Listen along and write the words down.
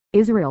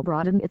Israel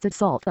broadened its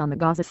assault on the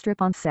Gaza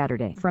Strip on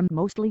Saturday from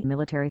mostly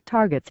military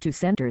targets to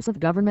centers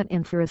of government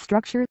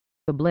infrastructure,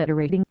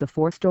 obliterating the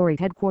four-story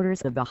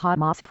headquarters of the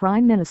Hamas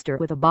prime minister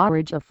with a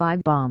barrage of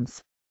 5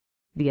 bombs.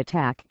 The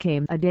attack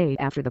came a day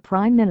after the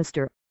prime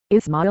minister,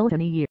 Ismail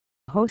Haniyeh,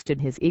 hosted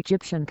his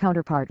Egyptian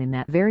counterpart in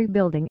that very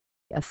building,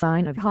 a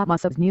sign of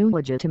Hamas's new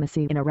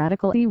legitimacy in a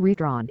radically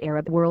redrawn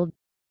Arab world.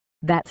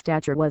 That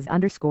stature was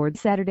underscored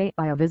Saturday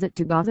by a visit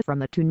to Gaza from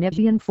the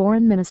Tunisian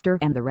foreign minister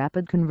and the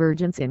rapid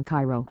convergence in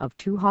Cairo of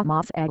 2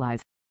 Hamas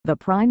allies, the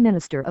Prime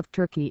Minister of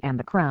Turkey and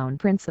the Crown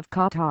Prince of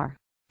Qatar,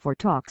 for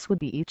talks with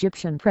the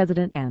Egyptian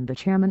president and the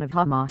chairman of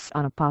Hamas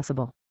on a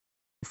possible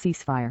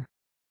ceasefire.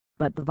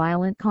 But the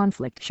violent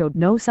conflict showed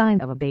no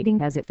sign of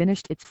abating as it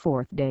finished its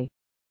 4th day.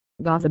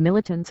 Gaza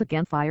militants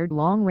again fired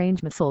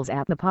long-range missiles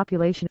at the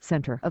population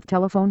center of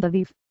Tel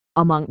Aviv,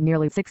 among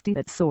nearly 60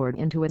 that soared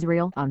into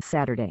Israel on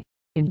Saturday,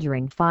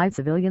 injuring 5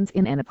 civilians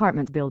in an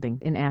apartment building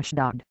in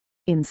Ashdod,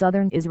 in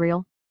southern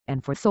Israel,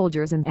 and 4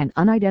 soldiers in an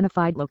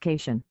unidentified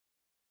location.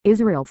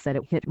 Israel said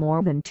it hit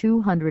more than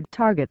 200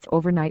 targets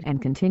overnight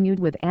and continued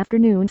with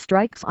afternoon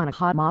strikes on a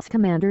Hamas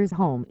commander's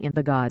home in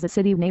the Gaza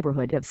City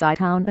neighborhood of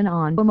Sitown and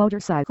on a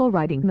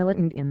motorcycle-riding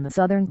militant in the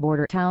southern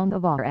border town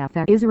of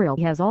Rafah. Israel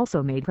has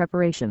also made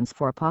preparations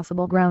for a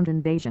possible ground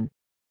invasion.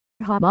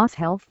 Hamas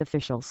health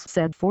officials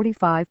said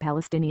 45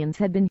 Palestinians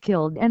had been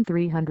killed and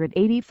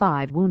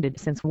 385 wounded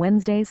since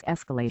Wednesday's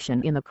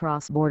escalation in the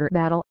cross-border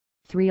battle.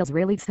 3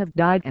 Israelis have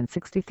died and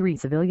 63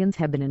 civilians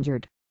have been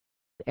injured.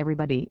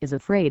 Everybody is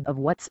afraid of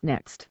what's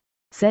next,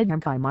 said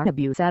Hamkaimar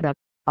Abu Sadah,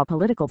 a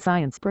political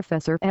science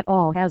professor at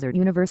Al-Azhar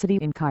University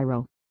in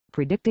Cairo,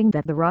 predicting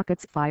that the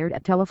rockets fired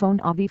at Tel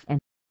Aviv and,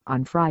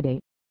 on Friday,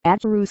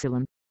 at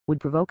Jerusalem, would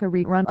provoke a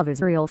rerun of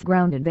Israel's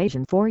ground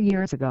invasion 4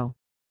 years ago.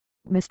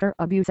 Mr.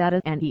 Abu Sadah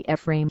and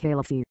Ephraim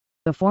Khalafy,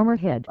 the former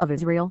head of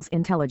Israel's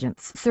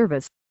intelligence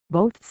service,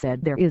 both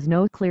said there is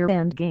no clear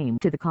end game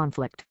to the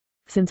conflict,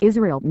 since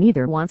Israel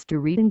neither wants to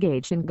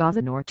re-engage in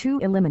Gaza nor to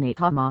eliminate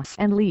Hamas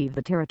and leave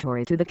the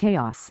territory to the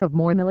chaos of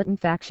more militant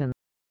factions.